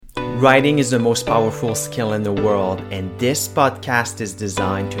Writing is the most powerful skill in the world, and this podcast is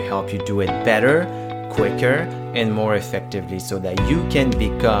designed to help you do it better, quicker, and more effectively so that you can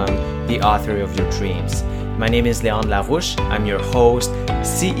become the author of your dreams. My name is Leon Larouche. I'm your host,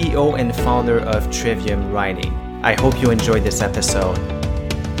 CEO, and founder of Trivium Writing. I hope you enjoyed this episode.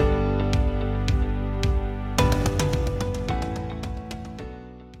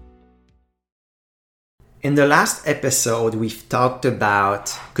 In the last episode, we've talked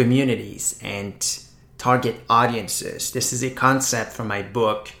about communities and target audiences. This is a concept from my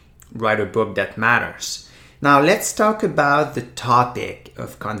book, Write a Book That Matters. Now, let's talk about the topic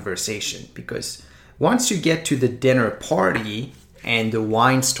of conversation, because once you get to the dinner party and the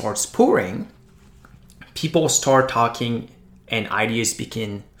wine starts pouring, people start talking and ideas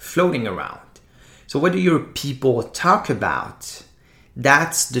begin floating around. So what do your people talk about?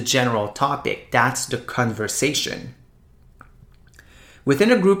 That's the general topic. That's the conversation.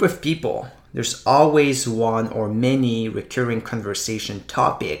 Within a group of people, there's always one or many recurring conversation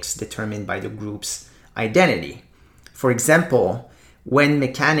topics determined by the group's identity. For example, when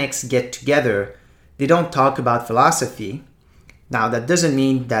mechanics get together, they don't talk about philosophy. Now, that doesn't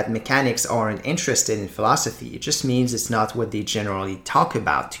mean that mechanics aren't interested in philosophy. It just means it's not what they generally talk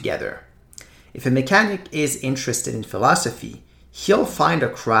about together. If a mechanic is interested in philosophy, he'll find a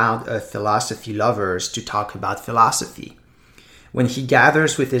crowd of philosophy lovers to talk about philosophy. When he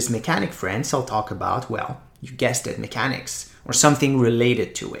gathers with his mechanic friends, he'll talk about, well, you guessed it, mechanics, or something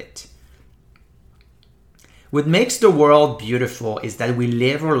related to it. What makes the world beautiful is that we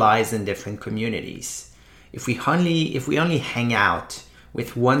live our lives in different communities. If we only hang out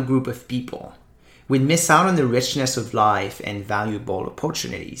with one group of people, we'd miss out on the richness of life and valuable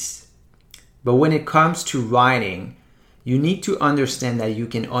opportunities. But when it comes to writing, you need to understand that you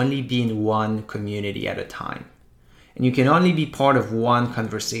can only be in one community at a time. And you can only be part of one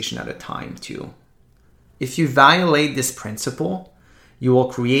conversation at a time too. If you violate this principle, you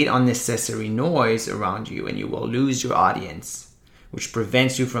will create unnecessary noise around you and you will lose your audience, which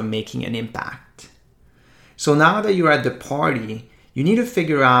prevents you from making an impact. So now that you're at the party, you need to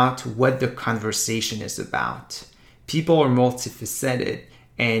figure out what the conversation is about. People are multifaceted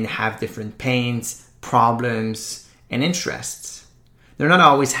and have different pains, problems, and interests. They're not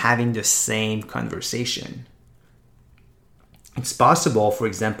always having the same conversation. It's possible, for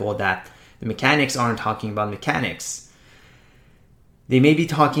example, that the mechanics aren't talking about mechanics. They may be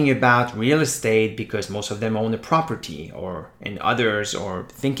talking about real estate because most of them own a property, and others are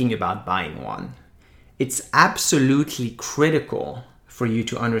thinking about buying one. It's absolutely critical for you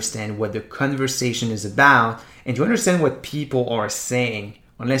to understand what the conversation is about and to understand what people are saying,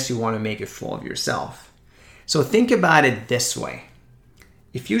 unless you want to make a fool of yourself. So think about it this way.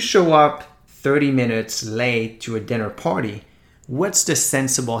 If you show up 30 minutes late to a dinner party, what's the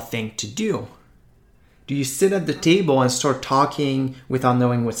sensible thing to do? Do you sit at the table and start talking without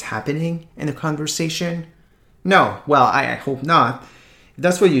knowing what's happening in the conversation? No, well, I hope not. If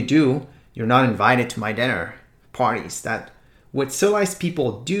that's what you do, you're not invited to my dinner parties. What civilized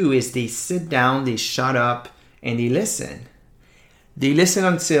people do is they sit down, they shut up, and they listen. They listen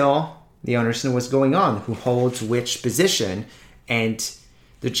until they understand what's going on, who holds which position, and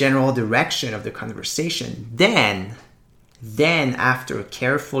the general direction of the conversation. Then after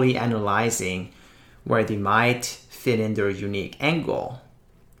carefully analyzing where they might fit in their unique angle,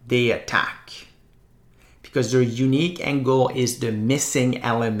 they attack. Because their unique angle is the missing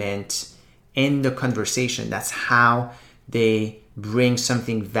element in the conversation. That's how they bring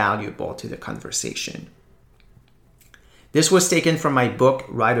something valuable to the conversation. This was taken from my book,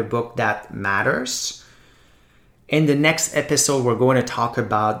 Write a Book That Matters. In the next episode, we're going to talk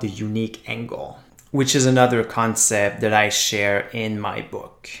about the unique angle, which is another concept that I share in my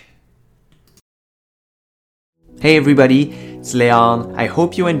book. Hey everybody, it's Leon. I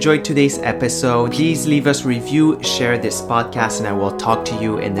hope you enjoyed today's episode. Please leave us a review, share this podcast, and I will talk to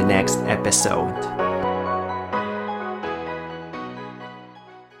you in the next episode.